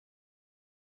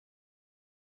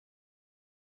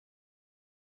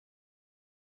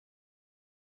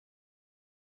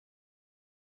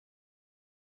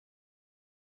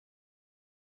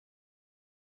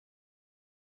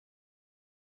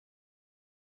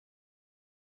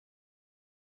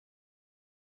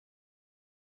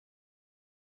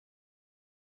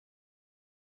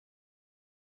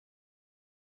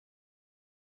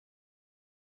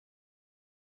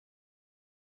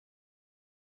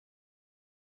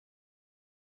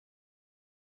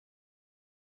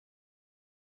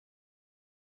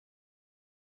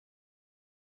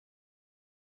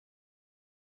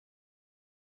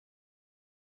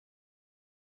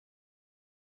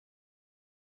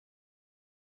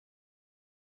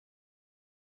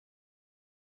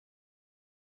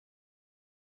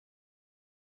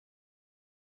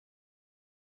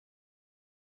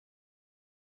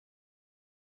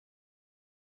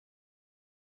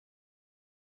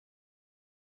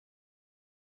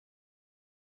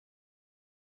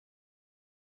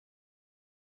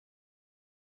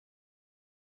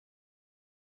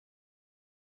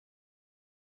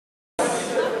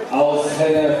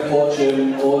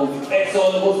und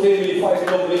Egzon, Rustemi,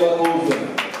 Fight-Club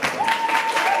Leverkusen.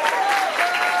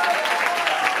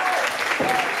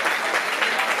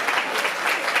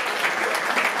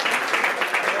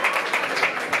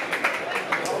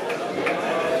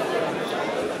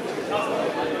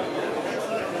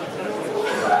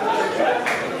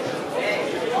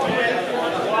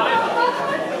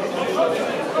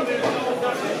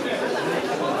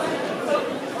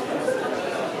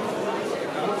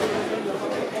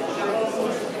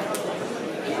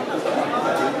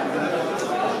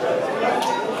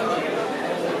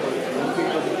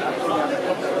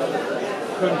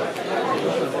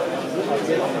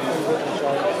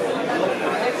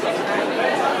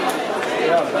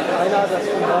 Ja, wenn einer das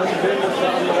Kanal will, muss der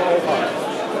andere auch haben.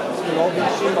 Das ist genau wie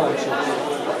Schiemanschutz.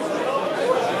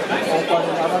 Auch bei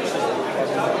den Erwachsenen.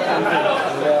 Also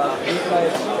der Gegner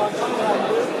jetzt Schiemanschutz haben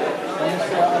will, dann muss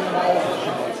der andere auch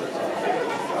Schiemanschutz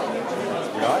haben.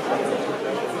 Ja, ich habe das.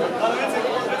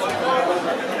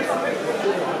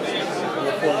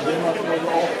 Von dem hat man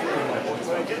auch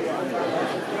Schiemanschutz.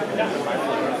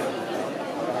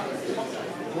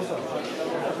 Muss er.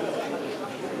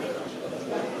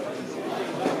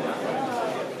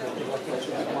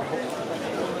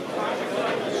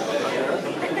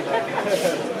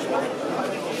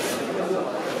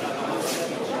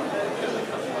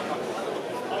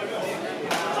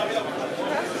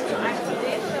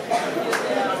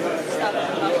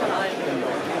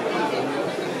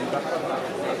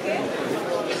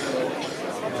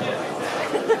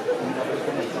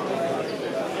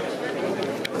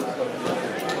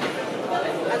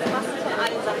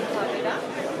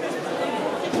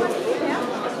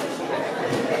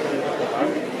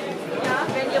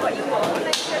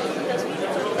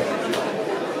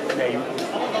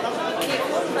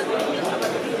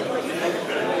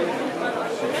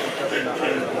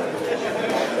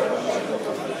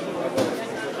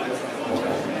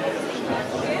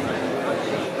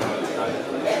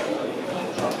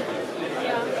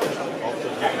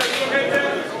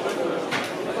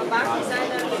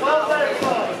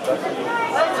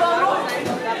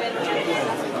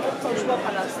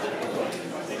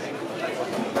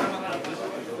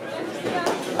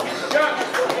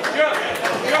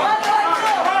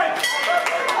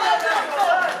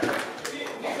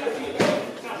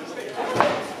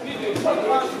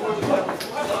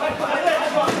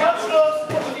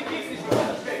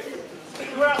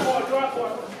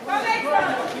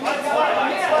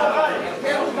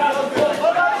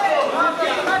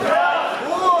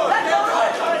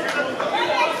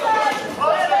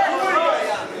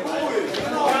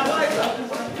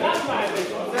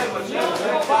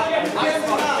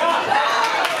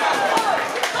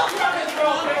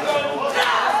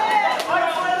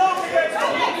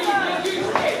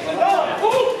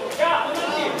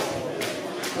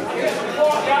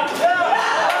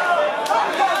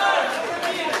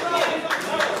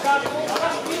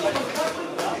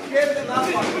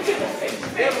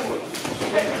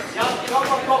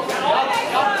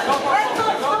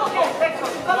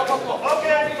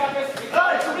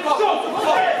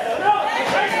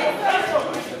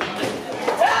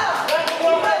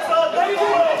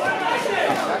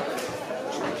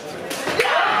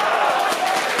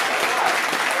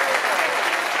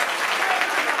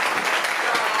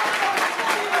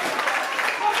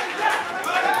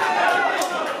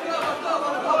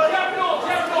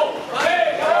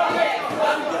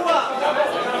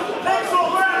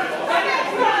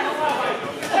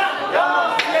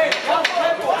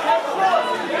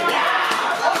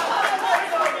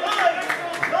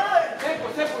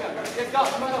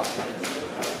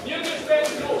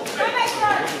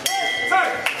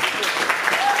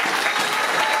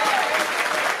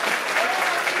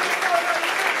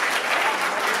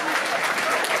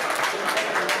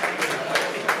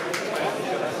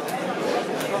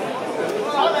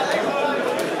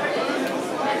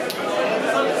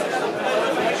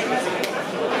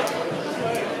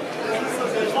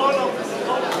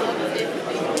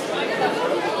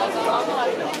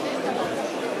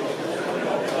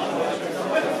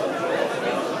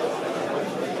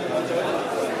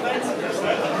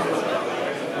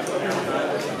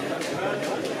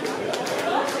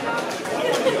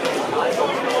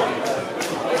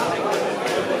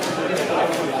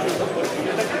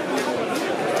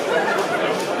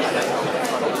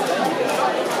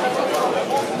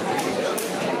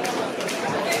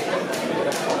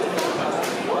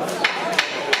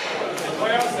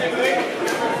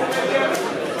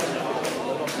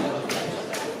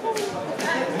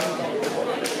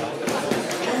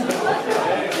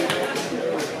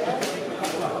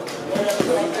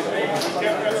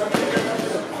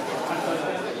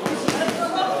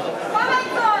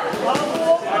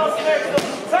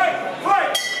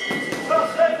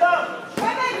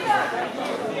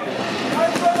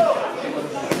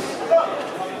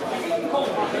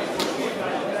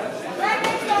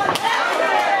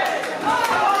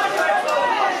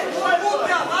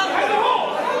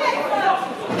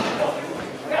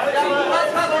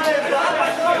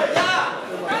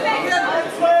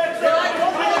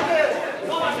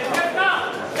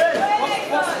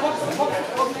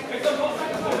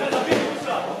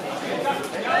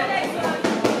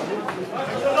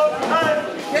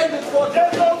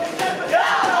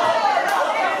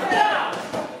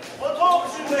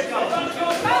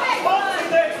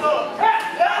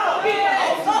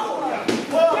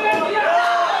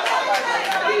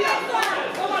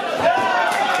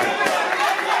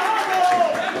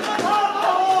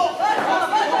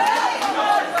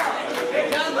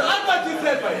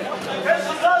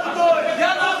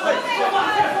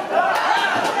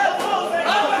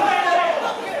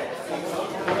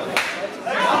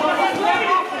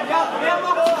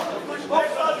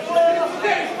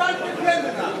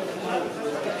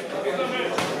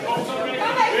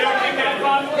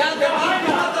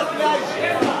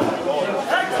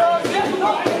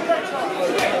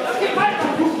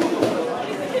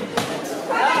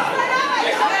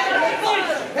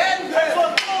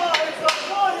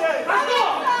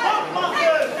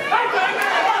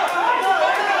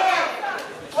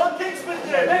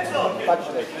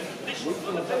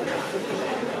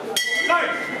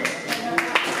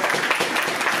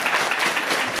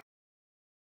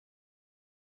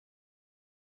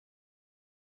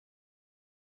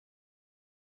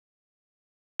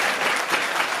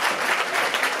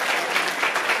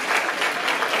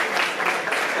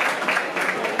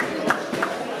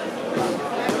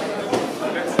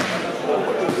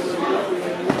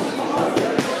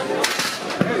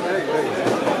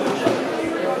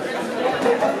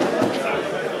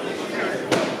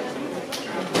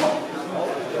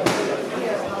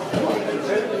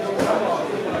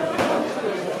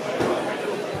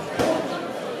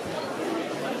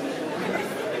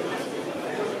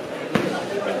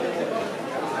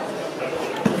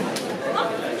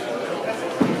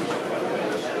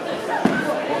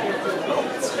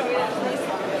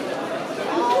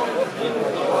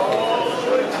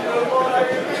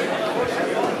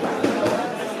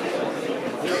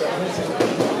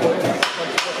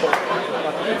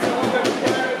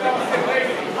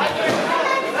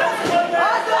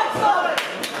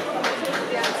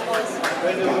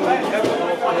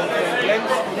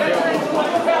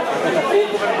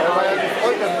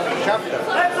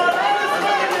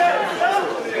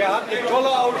 Er hat eine tolle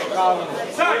Ausstrahlung.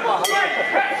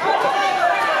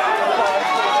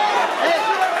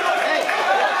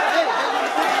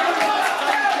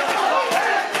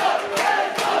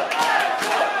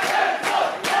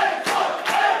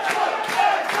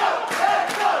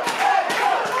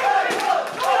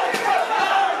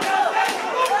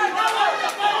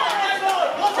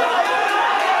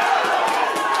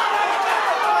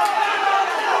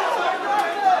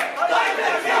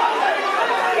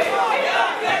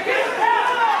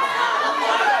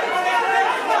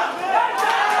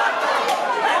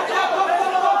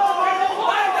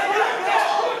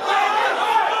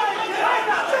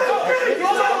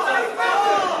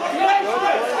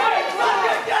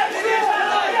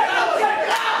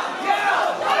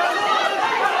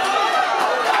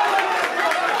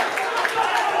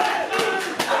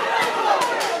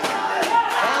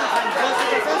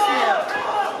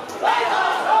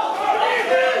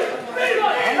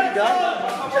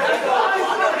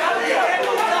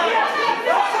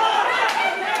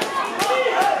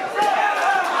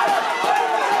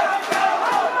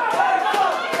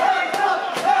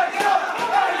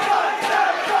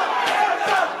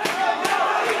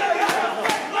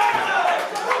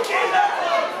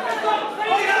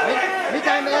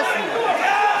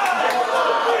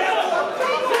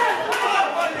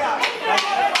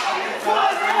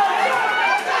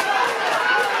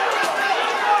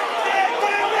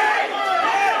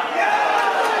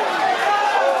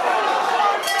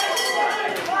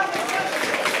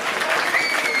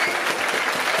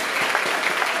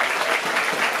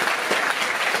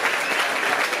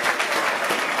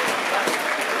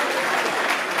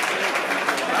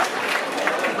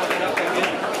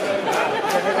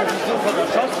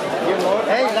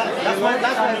 Hey, lass mal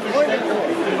Freunde.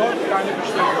 Die Leute keine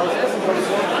Bestellung aus Essen kommen.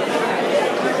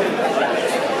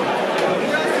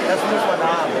 Das muss man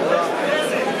haben, oder?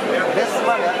 Letztes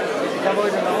Mal, ja. Ich habe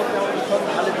heute eine Aufgabe bekommen,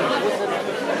 alle die Große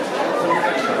zum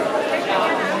Mittagsschlag.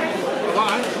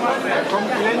 Er kommt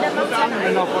glänzend an,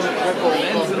 wenn er von der Treppe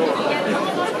hochkommt.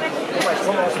 Guck mal, ich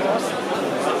komme aus dem Osten.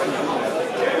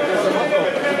 Wir sind noch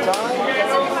total.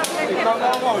 Ich komme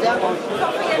auch raus.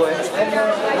 Wo ins Ende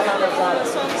Kanal sagt.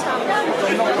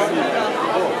 Die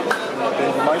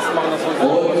meisten machen das so.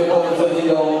 Und wir kommen zur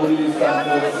Siegerung dieses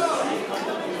Kampfes.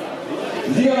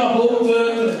 Sieger nach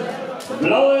Punkten,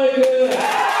 blaue Ecke.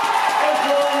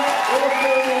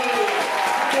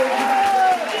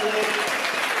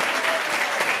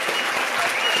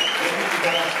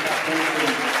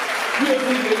 Für Sie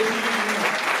entschieden,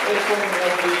 es kommt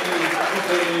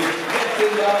Rustemi,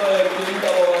 16 Jahre,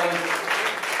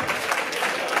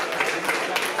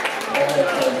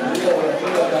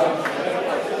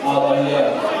 aber hier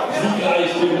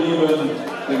siegreich geblieben,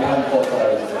 den Herrn Partei.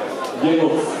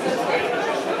 Genutzt.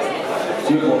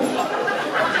 Glückwunsch.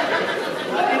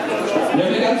 Wir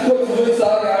haben eine ganz kurze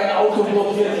Durchsage, ein Auto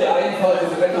blockiert die Einfahrt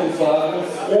des Rettungswagens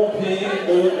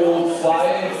OP-OO2,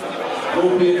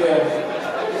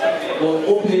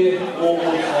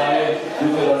 OP-OO2,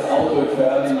 bitte das Auto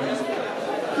entfernen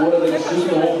oder den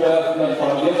Schlüssel hochwerfen, dann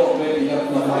fahren wir doch weg. Ich habe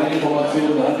nach meinen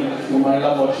Informationen, handelt es um mein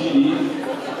Lamborghini,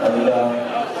 also da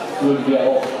würden wir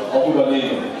auch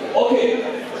überlegen. Okay,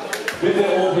 bitte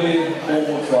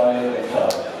OP-OO2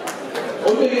 entfernen.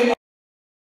 Und wir gehen